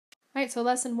All right, so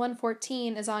lesson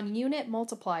 114 is on unit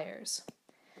multipliers.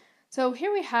 So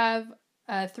here we have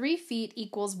 3 feet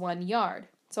equals 1 yard.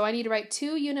 So I need to write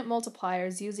 2 unit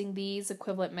multipliers using these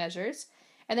equivalent measures.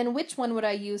 And then which one would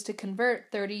I use to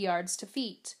convert 30 yards to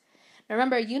feet? Now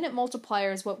remember, a unit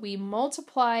multiplier is what we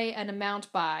multiply an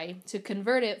amount by to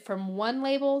convert it from one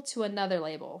label to another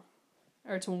label,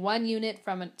 or to one unit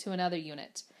to another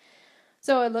unit.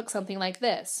 So it looks something like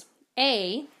this.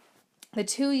 The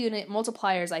 2 unit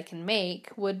multipliers I can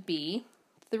make would be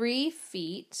 3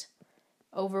 feet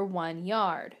over 1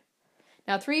 yard.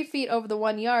 Now 3 feet over the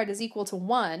 1 yard is equal to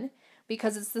 1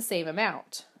 because it's the same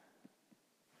amount.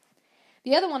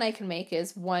 The other one I can make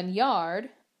is 1 yard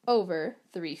over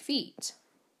 3 feet.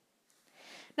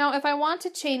 Now if I want to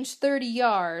change 30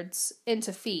 yards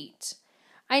into feet,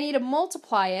 I need to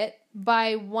multiply it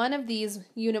by one of these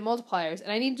unit multipliers,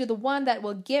 and I need to do the one that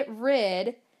will get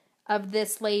rid of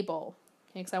this label,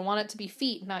 because I want it to be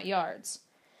feet, not yards.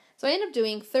 So I end up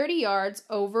doing 30 yards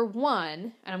over 1,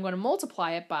 and I'm going to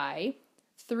multiply it by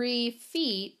 3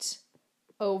 feet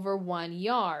over 1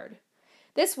 yard.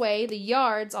 This way, the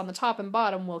yards on the top and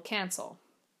bottom will cancel.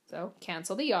 So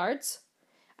cancel the yards.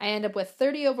 I end up with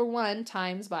 30 over 1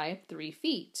 times by 3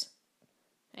 feet.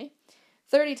 Okay.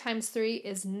 30 times 3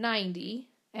 is 90,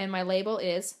 and my label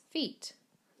is feet.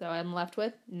 So I'm left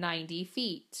with 90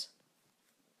 feet.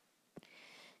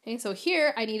 Okay, so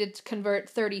here I needed to convert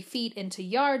 30 feet into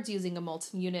yards using a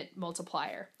unit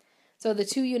multiplier. So the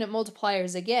 2 unit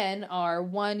multipliers again are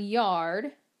 1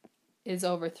 yard is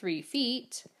over 3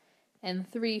 feet,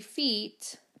 and 3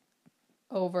 feet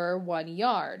over 1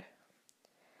 yard.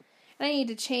 And I need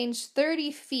to change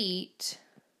 30 feet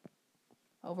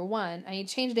over 1. I need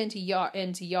to change it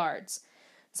into yards.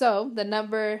 So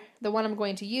the one I'm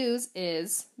going to use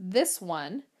is this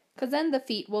one, because then the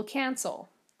feet will cancel.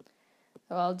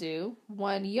 So I'll do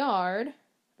 1 yard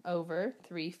over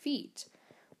 3 feet.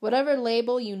 Whatever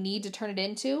label you need to turn it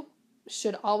into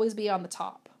should always be on the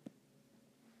top.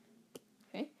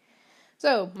 Okay,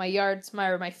 so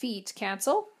my feet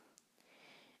cancel,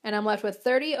 and I'm left with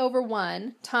 30 over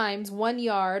 1 times 1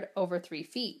 yard over 3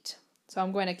 feet. So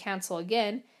I'm going to cancel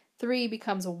again. 3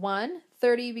 becomes a 1,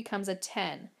 30 becomes a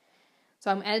 10.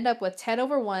 So I'm ended up with 10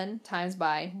 over 1 times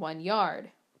by 1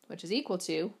 yard, which is equal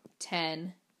to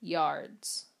 10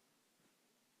 yards.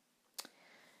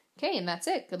 Okay, and that's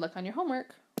it. Good luck on your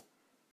homework.